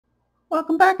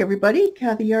Welcome back, everybody.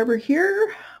 Kathy Arbor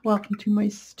here. Welcome to my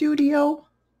studio.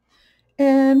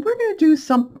 And we're going to do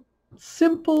some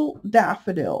simple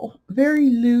daffodil, very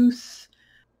loose,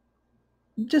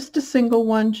 just a single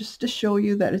one, just to show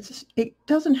you that it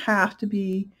doesn't have to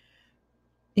be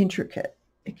intricate.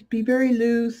 It could be very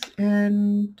loose,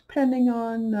 and depending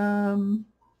on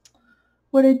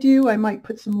what I do, I might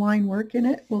put some line work in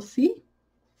it. We'll see.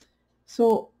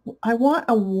 So I want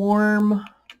a warm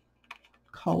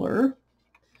color.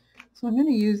 So I'm going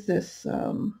to use this,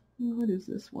 what is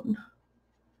this one?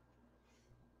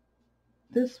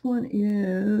 This one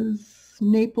is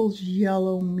Naples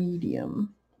Yellow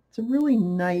Medium. It's a really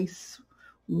nice,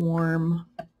 warm,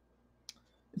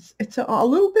 it's a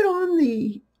little bit on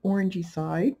the orangey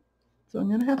side. So I'm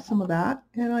going to have some of that.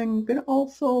 And I'm going to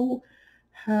also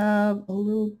have a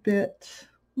little bit,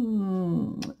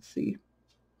 let's see.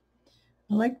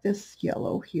 I like this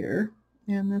yellow here.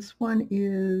 And this one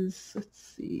is,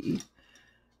 let's see,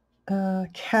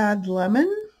 Cad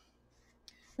Lemon.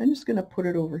 I'm just going to put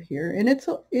it over here, and it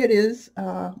is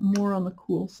more on the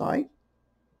cool side.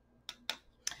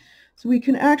 So we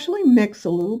can actually mix a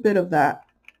little bit of that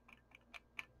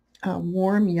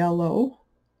warm yellow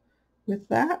with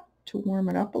that to warm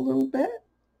it up a little bit.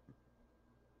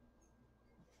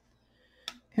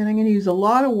 And I'm going to use a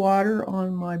lot of water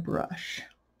on my brush.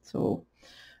 So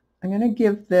I'm going to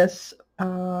give this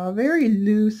a very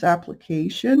loose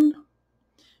application,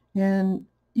 and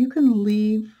you can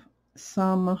leave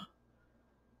some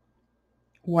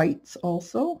whites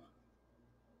also.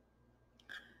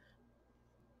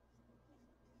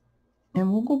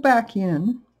 And we'll go back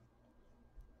in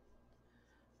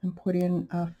and put in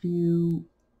a few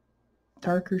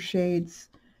darker shades.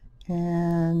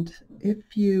 And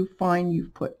if you find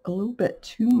you've put a little bit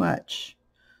too much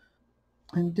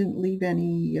and didn't leave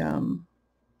any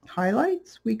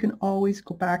highlights, we can always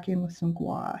go back in with some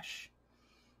gouache.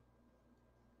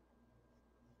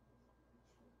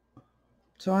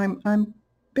 So I'm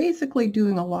basically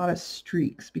doing a lot of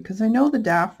streaks because I know the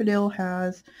daffodil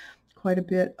has quite a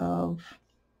bit of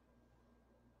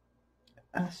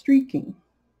streaking.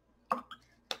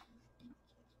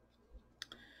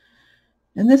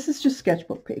 And this is just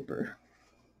sketchbook paper.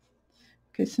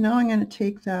 Okay, so now I'm going to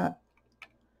take that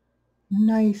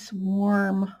nice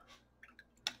warm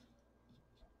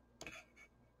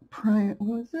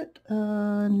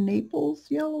Naples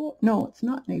yellow? No, it's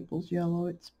not Naples yellow.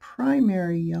 It's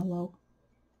primary yellow.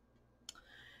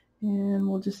 And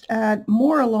we'll just add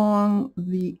more along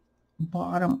the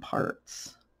bottom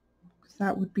parts, because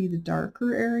that would be the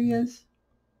darker areas.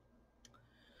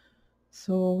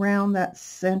 So around that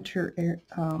center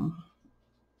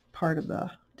part of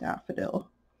the daffodil.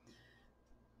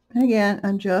 And again,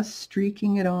 I'm just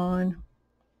streaking it on.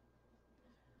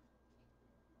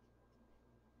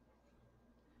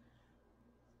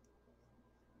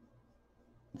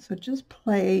 So just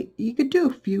play. You could do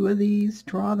a few of these,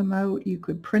 draw them out. You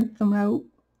could print them out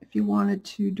if you wanted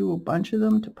to do a bunch of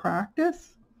them to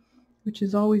practice, which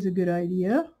is always a good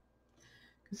idea.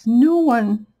 Because no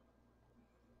one,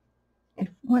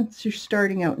 once you're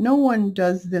starting out, no one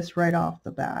does this right off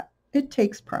the bat. It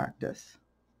takes practice.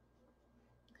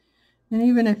 And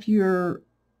even if you're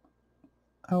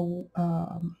a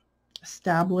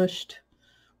established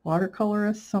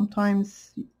watercolorist,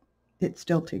 sometimes it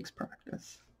still takes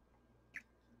practice.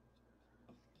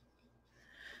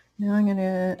 Now I'm going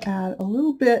to add a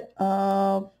little bit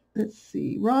of, let's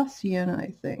see, raw sienna,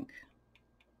 I think.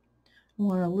 I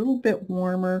want a little bit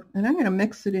warmer, and I'm going to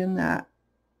mix it in that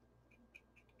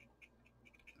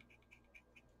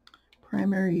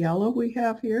primary yellow we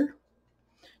have here,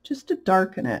 just to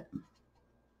darken it.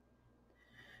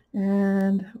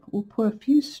 And we'll put a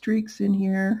few streaks in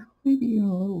here, maybe even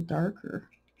a little darker.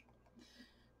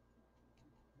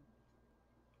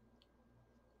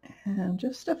 And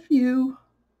just a few.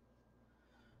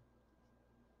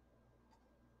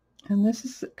 And this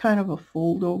is kind of a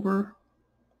fold over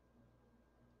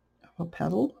of a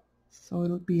petal, so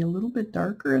it'll be a little bit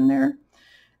darker in there.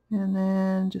 And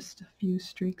then just a few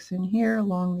streaks in here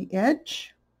along the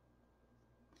edge.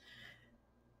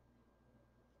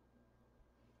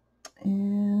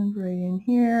 And right in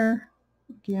here,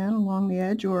 again, along the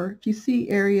edge. Or if you see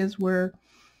areas where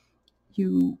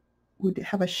you would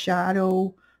have a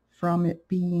shadow from it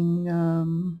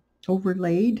being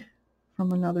overlaid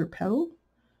from another petal,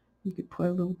 you could put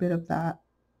a little bit of that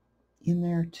in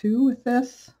there too with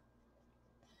this.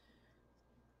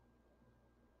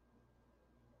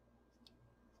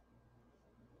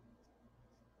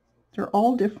 They're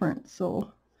all different,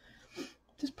 so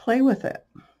just play with it.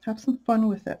 Have some fun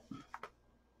with it.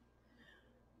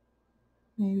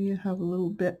 Maybe you have a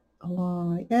little bit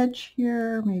along the edge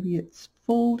here. Maybe it's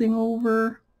folding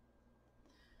over.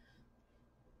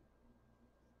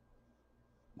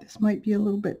 This might be a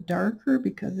little bit darker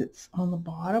because it's on the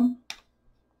bottom.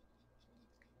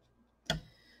 All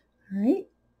right,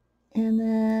 and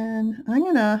then I'm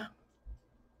gonna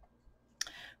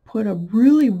put a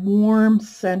really warm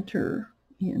center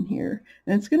in here,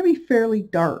 and it's going to be fairly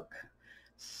dark.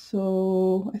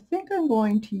 So I think I'm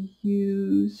going to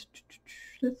use,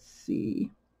 let's see,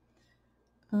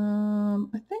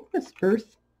 I think this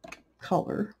earth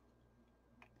color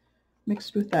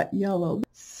mixed with that yellow.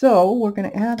 So we're going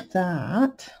to add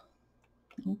that,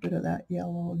 a little bit of that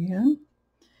yellow again.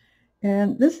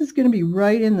 And this is going to be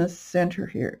right in the center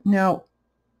here. Now,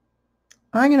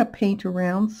 I'm going to paint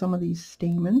around some of these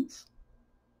stamens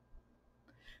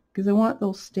because I want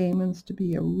those stamens to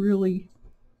be a really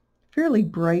fairly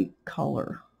bright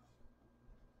color.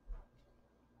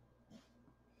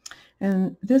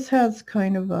 And this has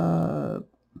kind of a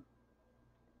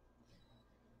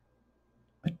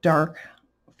dark,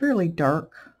 fairly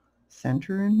dark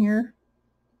center in here.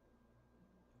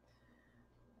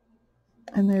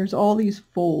 And there's all these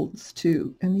folds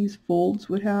too, and these folds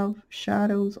would have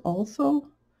shadows also.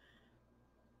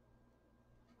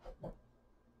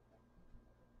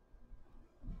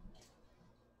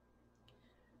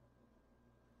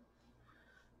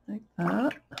 Like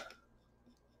that.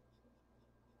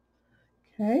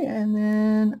 Okay, and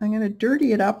then I'm going to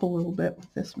dirty it up a little bit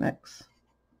with this mix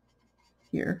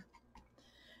here.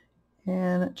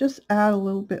 And just add a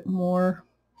little bit more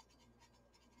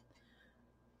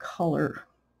color.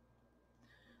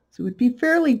 So it would be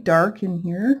fairly dark in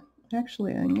here.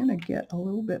 Actually, I'm going to get a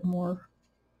little bit more,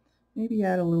 maybe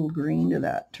add a little green to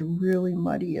that to really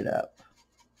muddy it up.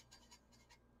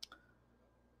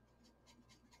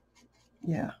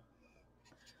 Yeah.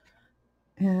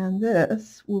 And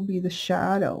this will be the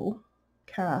shadow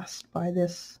cast by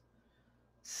this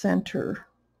center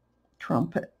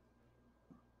trumpet.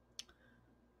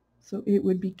 So it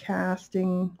would be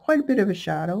casting quite a bit of a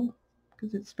shadow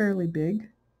because it's fairly big.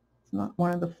 It's not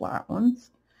one of the flat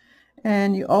ones.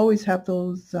 And you always have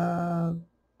those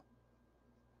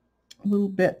little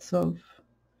bits of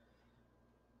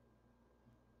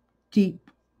deep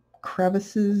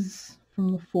crevices from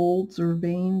the folds or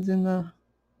veins in the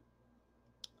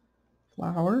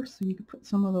flower. So you could put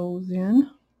some of those in.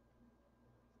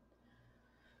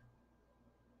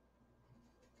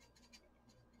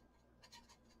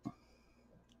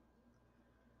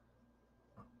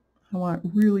 I want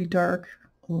it really dark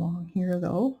along here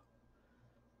though,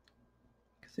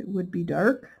 because it would be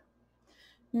dark.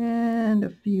 And a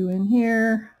few in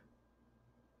here.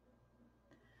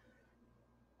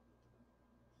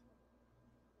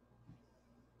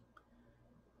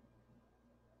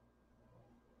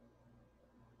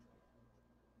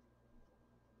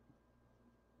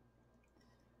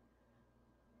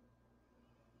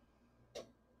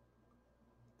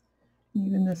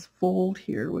 Even this fold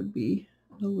here would be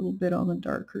a little bit on the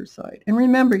darker side. And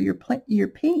remember, your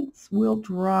paints will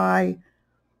dry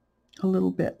a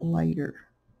little bit lighter.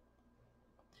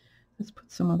 Let's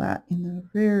put some of that in the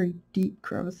very deep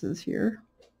crevices here.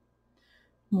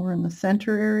 More in the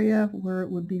center area where it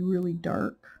would be really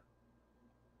dark.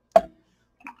 Like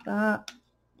that.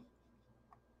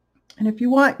 And if you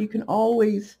want, you can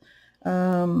always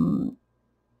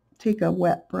take a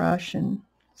wet brush and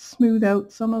smooth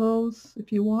out some of those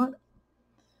if you want,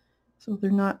 so they're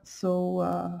not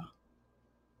so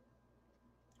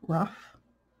rough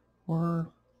or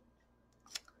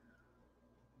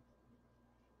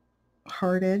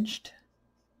hard-edged.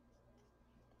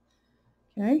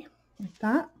 Okay, like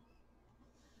that.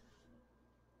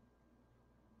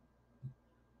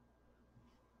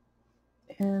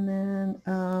 And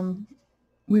then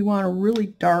we want a really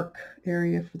dark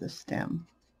area for the stem.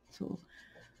 So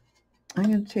I'm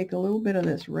going to take a little bit of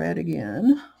this red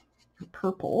again, or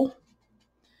purple,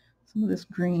 some of this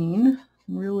green,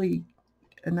 really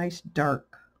a nice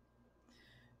dark.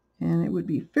 And it would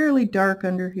be fairly dark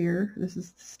under here. This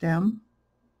is the stem.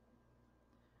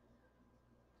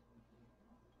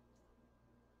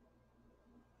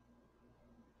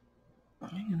 I'm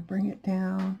going to bring it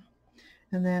down,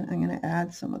 and then I'm going to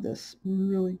add some of this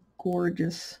really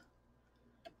gorgeous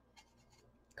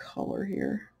color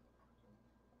here.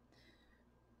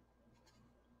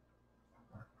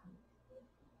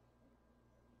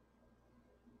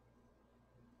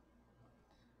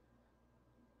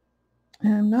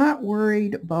 And I'm not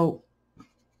worried about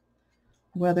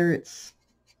whether it's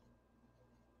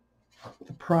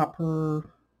the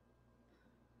proper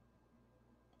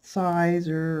size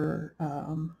or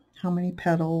how many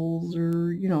petals,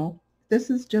 or, you know, this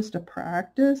is just a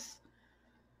practice,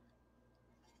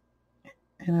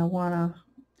 and I want to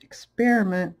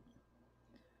experiment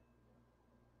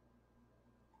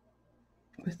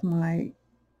with my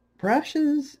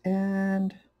brushes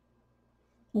and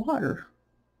water.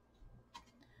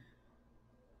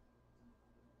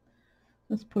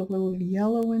 Let's put a little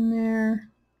yellow in there.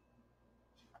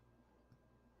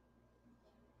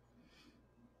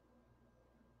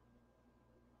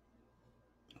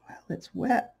 Well, it's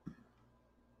wet.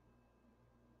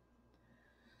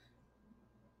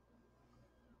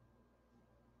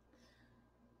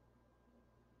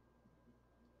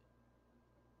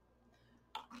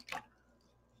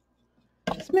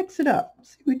 Just mix it up.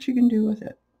 See what you can do with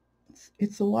it.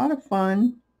 It's a lot of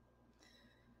fun.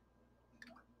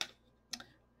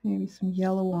 Maybe some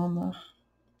yellow on the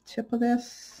tip of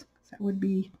this. That would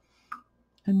be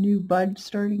a new bud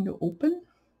starting to open.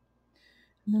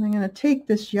 And then I'm going to take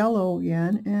this yellow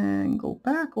again and go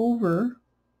back over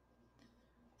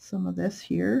some of this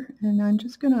here. And I'm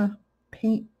just going to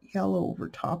paint yellow over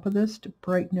top of this to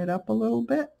brighten it up a little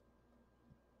bit.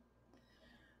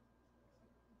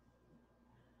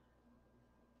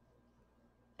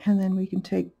 And then we can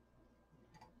take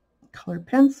colored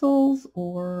pencils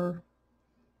or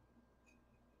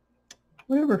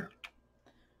whatever.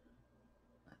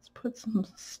 Let's put some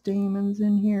stamens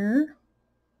in here,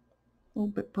 a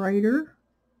little bit brighter.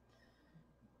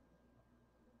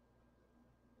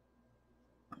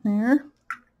 There.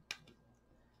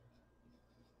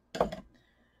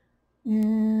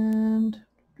 And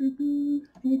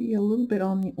maybe a little bit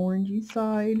on the orangey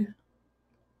side.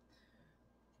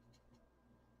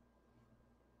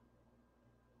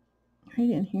 Right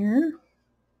in here.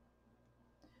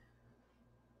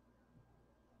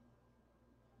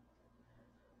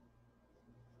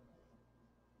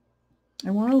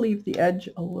 I want to leave the edge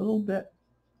a little bit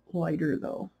lighter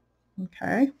though.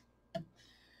 Okay.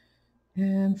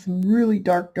 And some really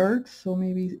dark darks, so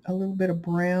maybe a little bit of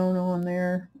brown on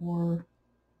there, or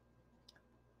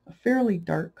a fairly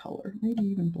dark color, maybe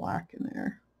even black in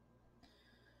there.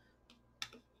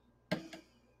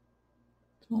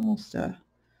 It's almost a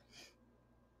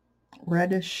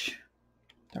reddish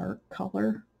dark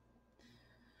color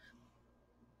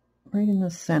right in the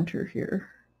center here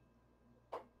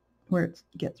where it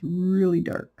gets really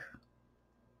dark.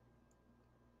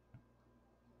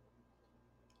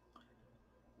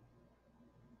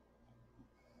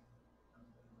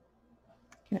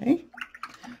 Okay,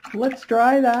 let's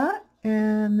dry that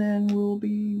and then we'll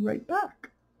be right back.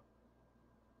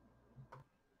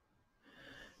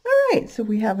 All right, so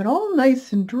we have it all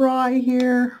nice and dry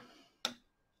here.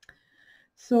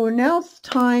 So now it's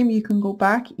time you can go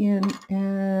back in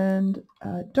and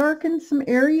darken some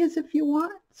areas if you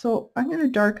want. So I'm going to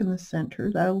darken the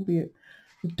center. That'll be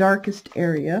the darkest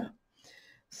area.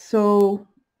 So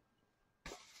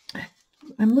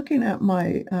I'm looking at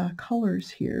my colors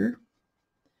here.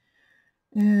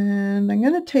 And I'm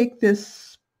going to take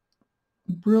this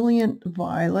Brilliant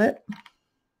Violet.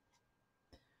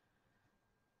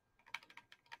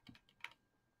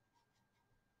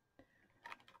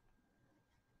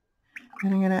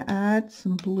 And I'm going to add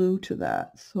some blue to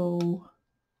that. So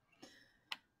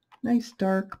nice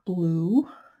dark blue.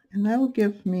 And that'll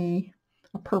give me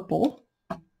a purple.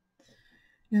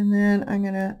 And then I'm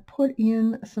going to put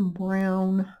in some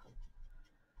brown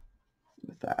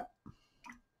with that.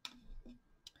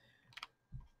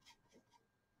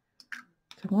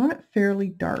 So I want it fairly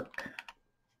dark.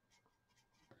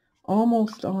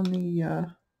 Almost on the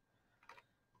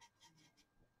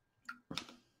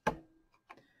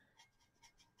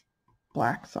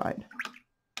black side.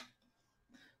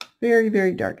 Very,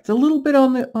 very dark. It's a little bit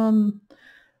on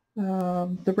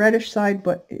the reddish side,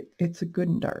 but it's a good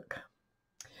and dark.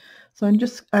 So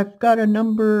I've got a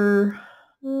number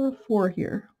 4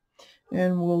 here,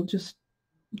 and we'll just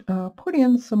put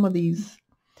in some of these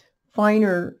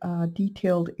finer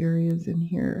detailed areas in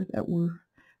here that were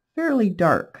fairly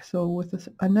dark. So with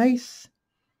a nice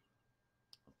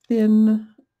thin,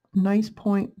 nice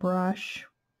point brush,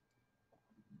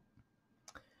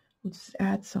 we'll just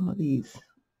add some of these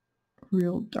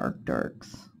real dark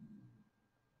darks.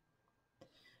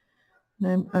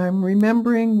 And I'm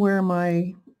remembering where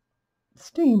my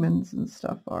stamens and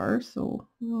stuff are, so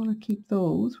we want to keep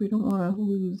those. We don't want to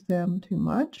lose them too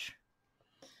much.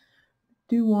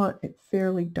 Do want it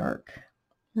fairly dark.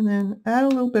 And then add a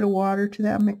little bit of water to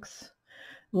that mix,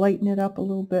 lighten it up a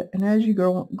little bit. And as you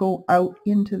go out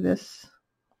into this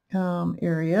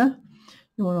area,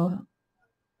 you want to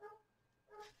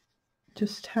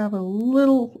just have a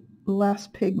little less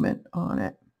pigment on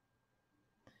it.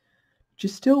 But you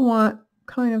still want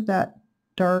kind of that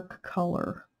dark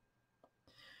color.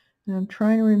 And I'm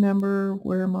trying to remember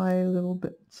where my little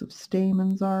bits of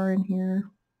stamens are in here.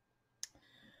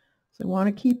 So I want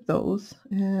to keep those,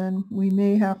 and we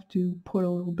may have to put a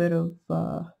little bit of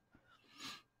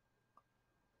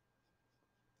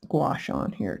gouache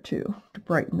on here too to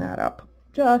brighten that up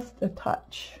just a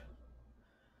touch.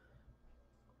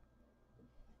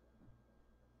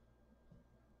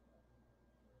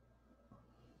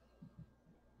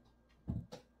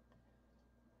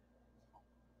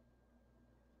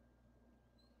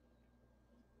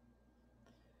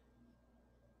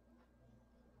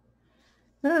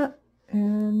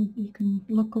 And you can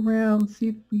look around, see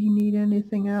if we need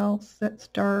anything else that's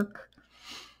dark.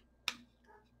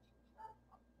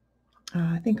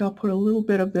 I think I'll put a little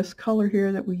bit of this color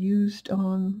here that we used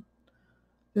on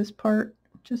this part,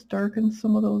 just darken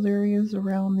some of those areas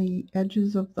around the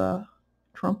edges of the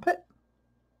trumpet,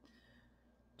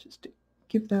 just to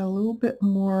give that a little bit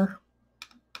more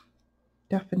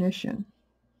definition.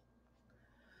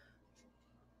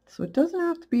 So it doesn't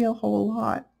have to be a whole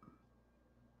lot.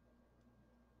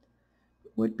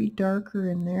 It would be darker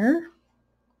in there.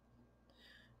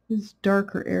 This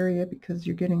darker area because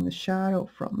you're getting the shadow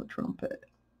from the trumpet.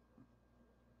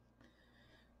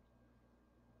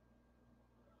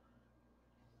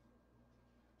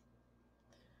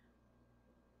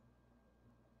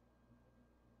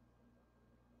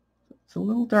 It's a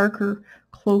little darker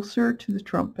closer to the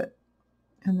trumpet,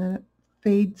 and then it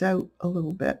fades out a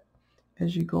little bit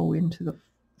as you go into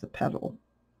the pedal.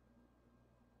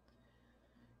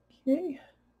 Okay,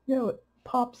 it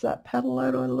pops that pedal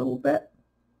out a little bit.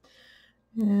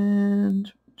 And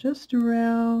just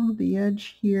around the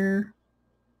edge here,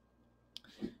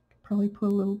 probably put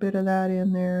a little bit of that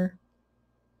in there,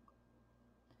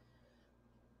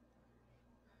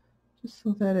 just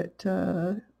so that it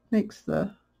makes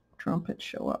the trumpet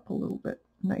show up a little bit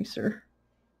nicer.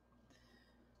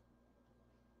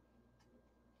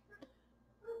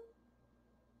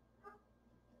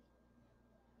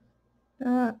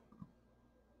 A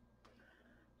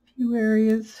few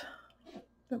areas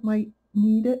that might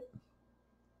need it.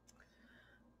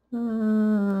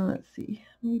 Let's see,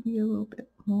 maybe a little bit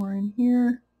more in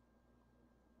here.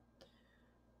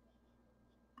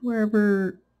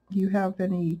 Wherever you have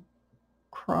any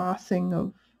crossing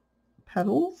of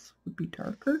petals would be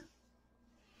darker.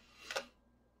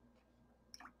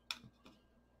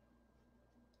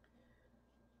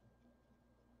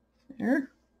 There.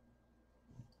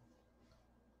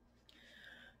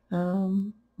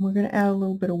 We're going to add a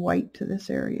little bit of white to this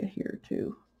area here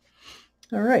too.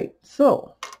 All right,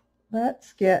 so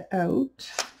let's get out.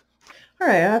 All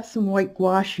right, I have some white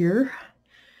gouache here,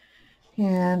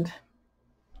 and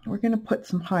we're going to put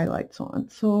some highlights on.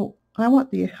 So I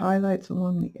want the highlights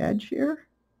along the edge here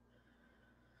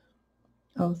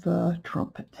of the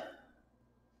trumpet.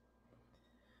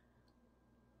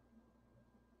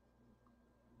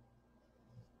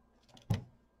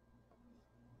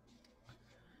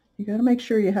 You got to make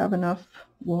sure you have enough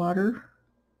water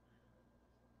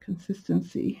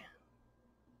consistency.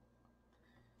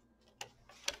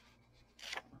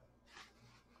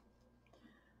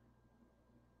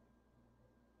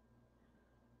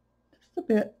 Just a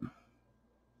bit.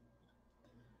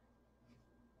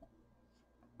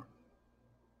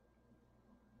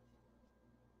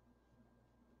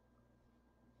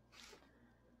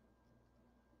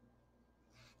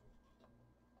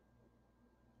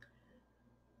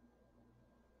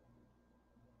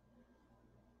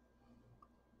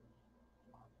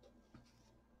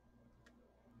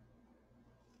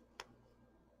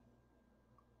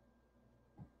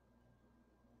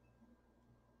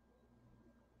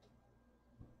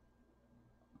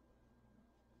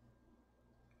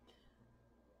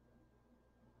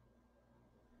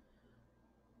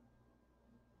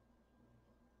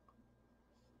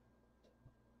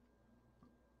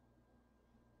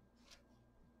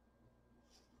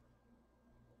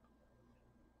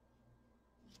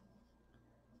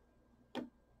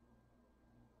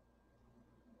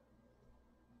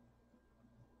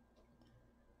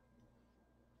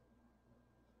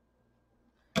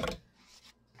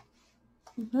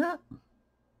 That.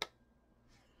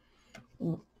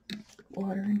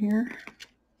 Water in here.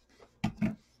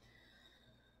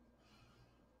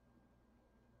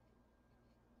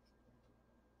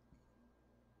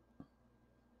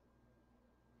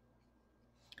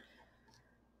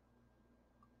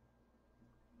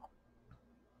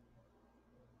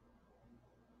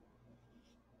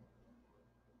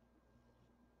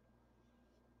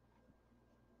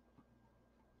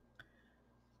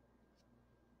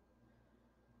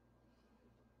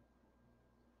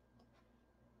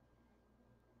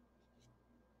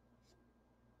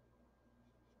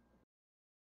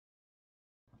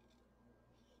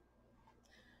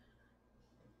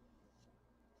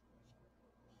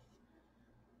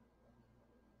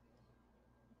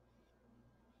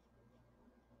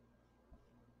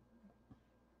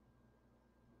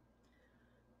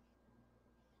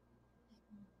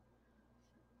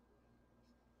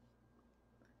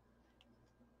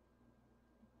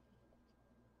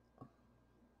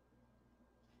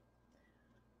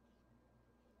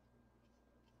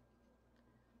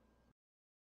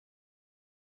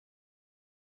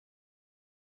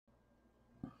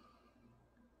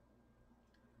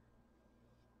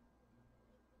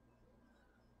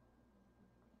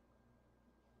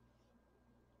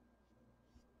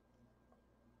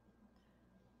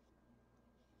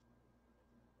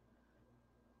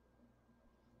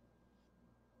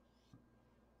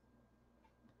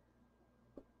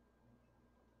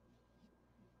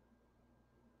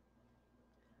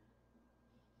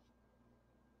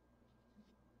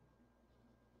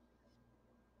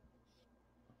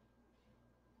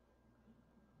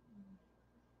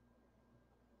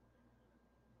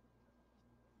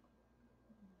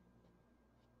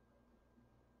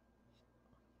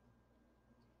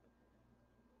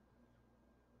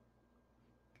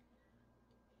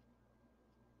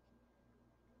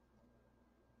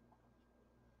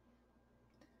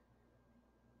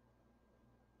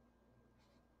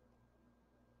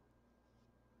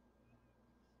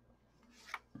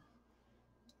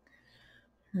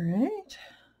 All right,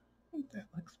 I think that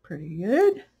looks pretty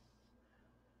good.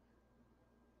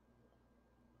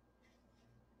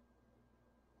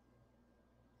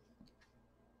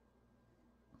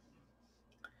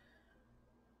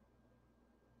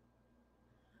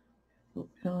 A little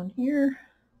bit on here.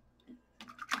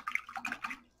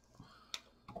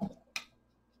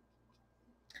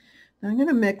 Now I'm going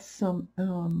to mix some,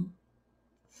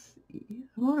 let's see,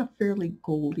 I want a fairly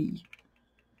goldy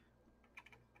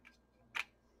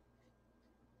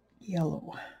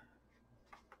yellow.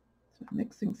 So I'm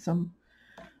mixing some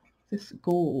of this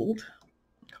gold,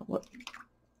 call it,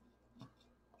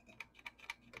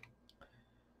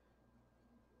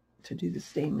 to do the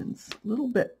stamens a little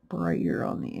bit brighter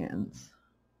on the ends.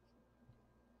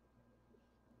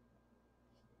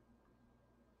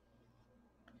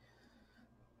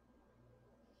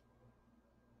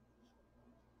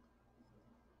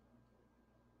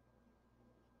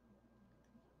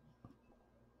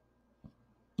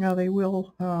 Now they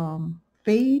will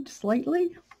fade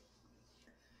slightly.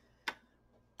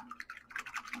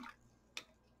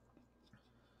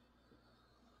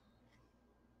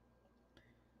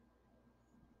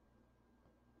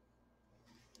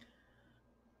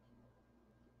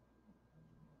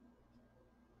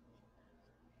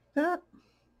 That.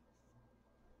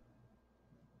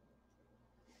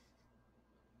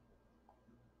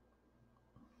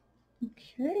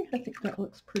 Okay, I think that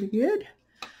looks pretty good.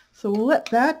 So we'll let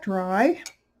that dry,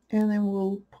 and then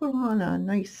we'll put on a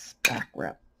nice back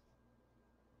wrap.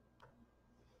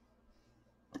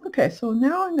 Okay, so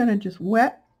now I'm going to just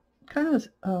wet, kind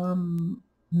of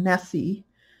messy,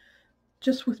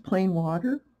 just with plain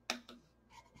water.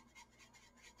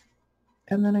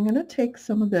 And then I'm going to take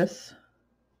some of this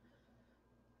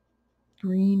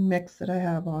green mix that I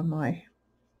have on my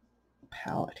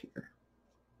palette here.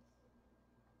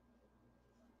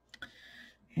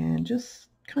 And just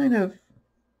kind of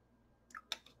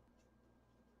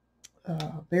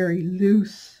very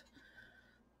loose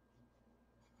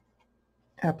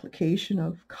application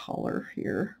of color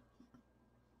here.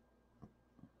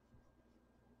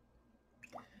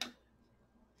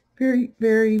 Very,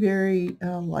 very, very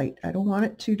light. I don't want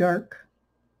it too dark.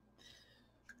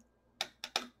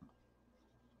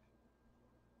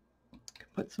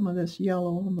 Put some of this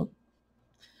yellow on the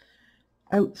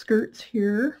outskirts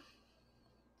here,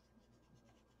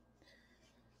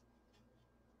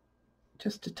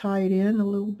 just to tie it in a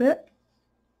little bit.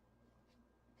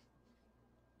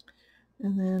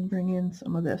 And then bring in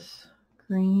some of this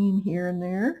green here and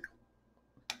there.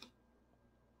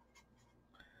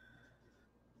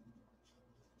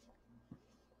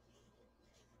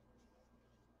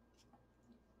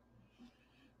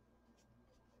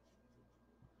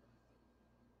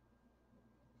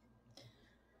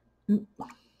 Oop.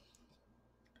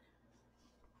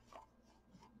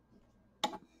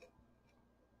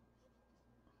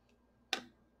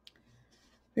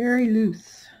 Very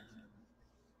loose.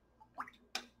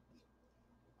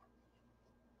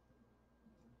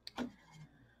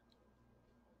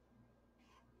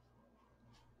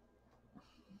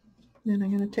 Then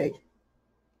I'm going to take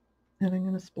and I'm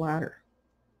going to splatter.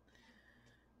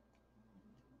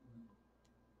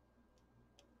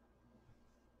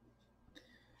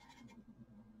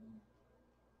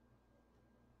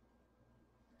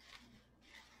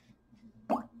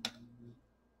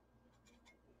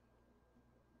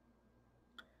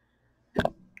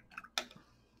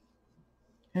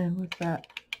 And with that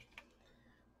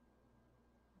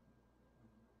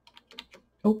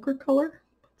ochre color,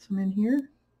 put some in here.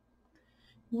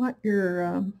 You want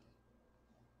your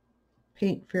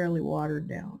paint fairly watered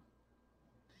down.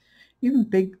 Even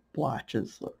big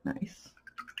blotches look nice.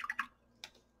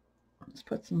 Let's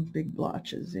put some big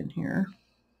blotches in here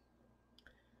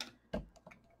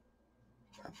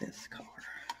of this color.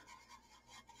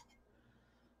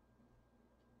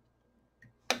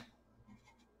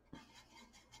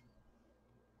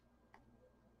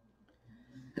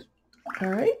 All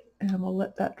right, and we'll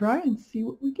let that dry and see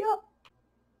what we got.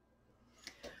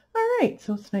 All right,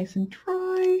 so it's nice and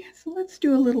dry. So let's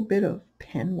do a little bit of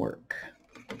pen work.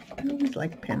 I always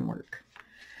like pen work.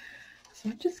 So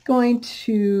I'm just going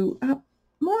to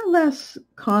more or less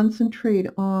concentrate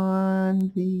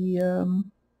on the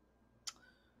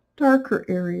darker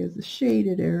areas, the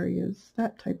shaded areas,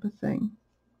 that type of thing,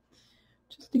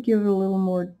 just to give it a little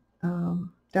more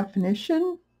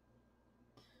definition.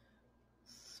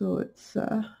 So it's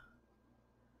a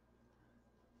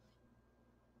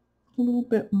little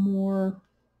bit more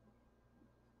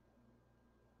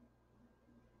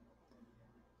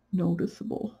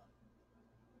noticeable.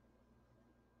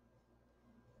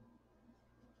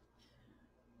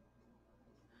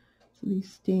 So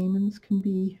these stamens can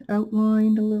be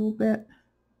outlined a little bit.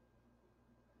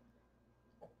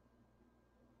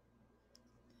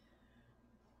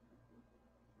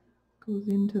 Goes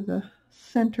into the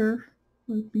center.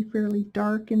 It would be fairly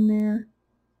dark in there.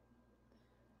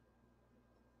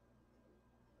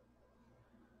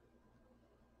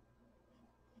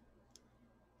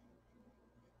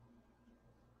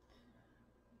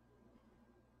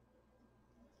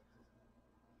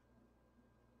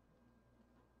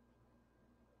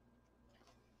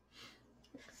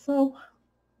 So,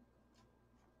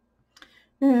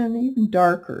 and even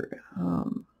darker.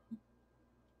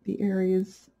 The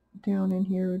areas down in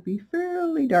here would be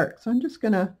fairly dark. So I'm just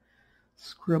going to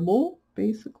scribble,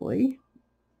 basically,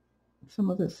 some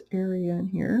of this area in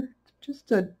here, just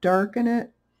to darken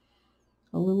it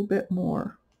a little bit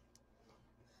more.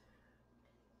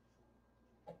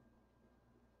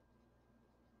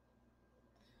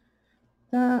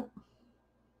 That.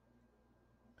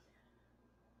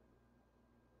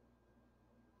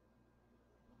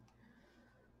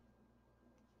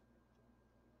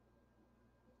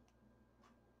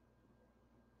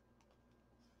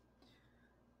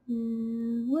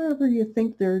 And wherever you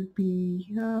think there'd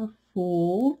be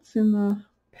folds in the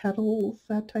petals,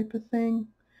 that type of thing,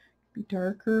 be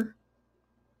darker.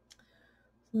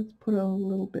 So let's put a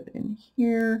little bit in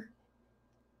here.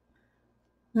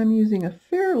 I'm using a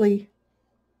fairly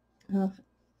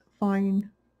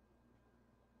fine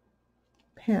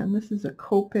pen. This is a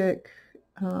Copic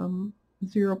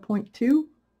 0.2. So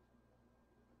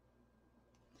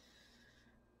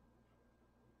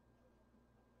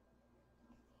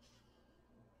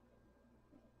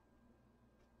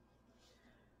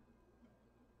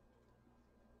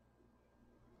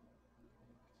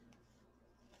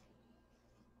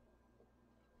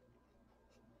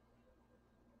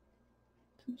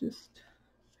just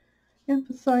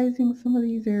emphasizing some of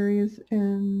these areas,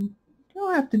 and you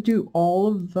don't have to do all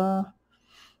of the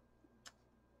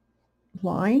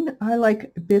line. I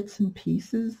like bits and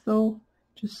pieces though,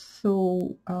 just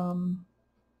so kind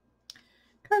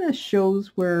of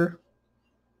shows where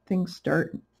things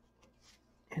start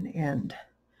and end,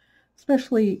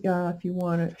 especially if you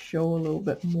want to show a little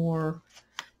bit more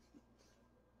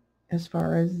as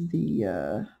far as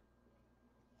the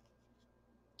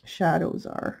shadows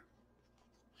are.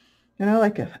 And I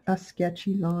like a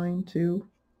sketchy line too.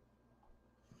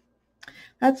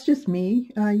 That's just me.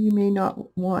 You may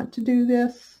not want to do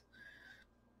this.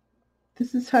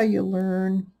 This is how you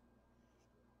learn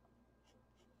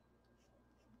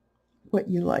what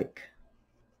you like,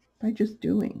 by just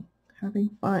doing, having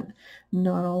fun.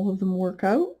 Not all of them work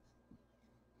out.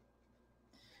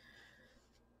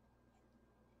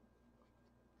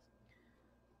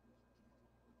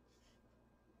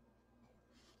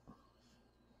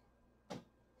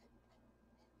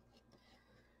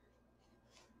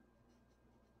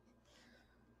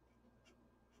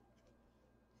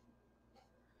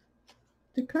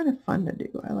 They're kind of fun to do.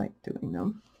 I like doing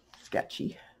them.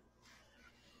 Sketchy.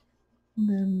 And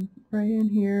then right in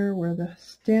here where the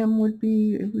stem would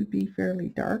be, it would be fairly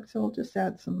dark. So I'll just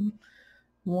add some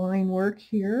line work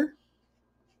here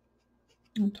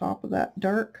on top of that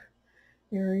dark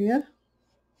area.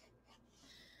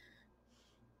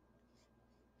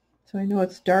 So I know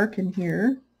it's dark in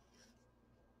here.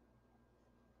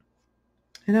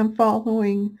 And I'm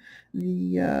following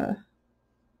the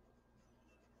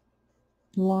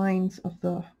lines of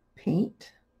the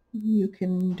paint. You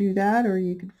can do that, or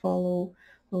you could follow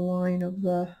the line of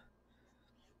the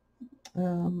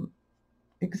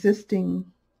existing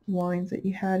lines that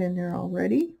you had in there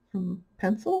already from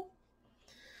pencil.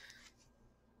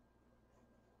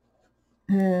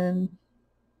 And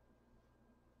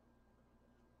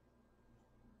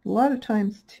a lot of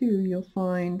times too, you'll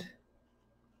find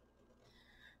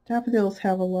daffodils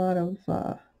have a lot of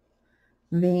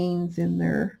veins in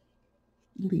their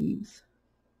leaves.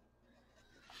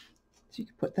 So you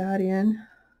can put that in.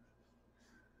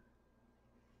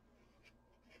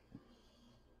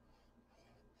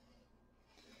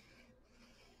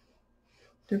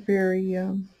 They're very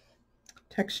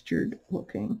textured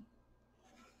looking.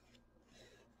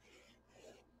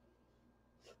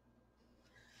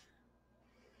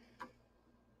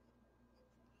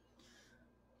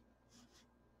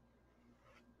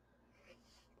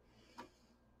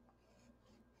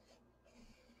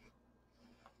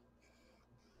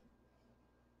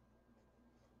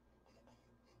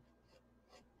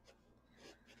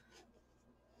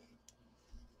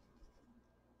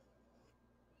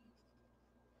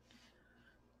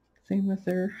 Same with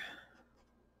their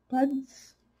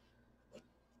buds.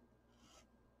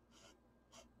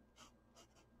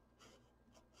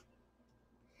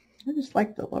 I just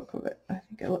like the look of it. I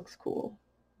think it looks cool.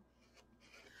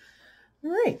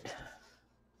 All right.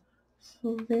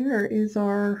 So there is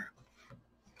our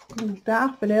little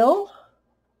daffodil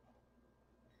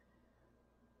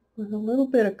with a little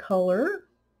bit of color.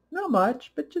 Not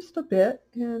much, but just a bit,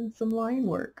 and some line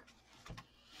work.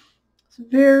 It's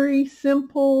very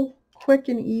simple, quick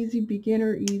and easy,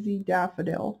 beginner easy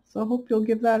daffodil. So I hope you'll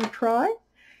give that a try,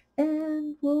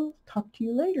 and we'll talk to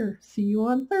you later. See you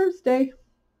on Thursday.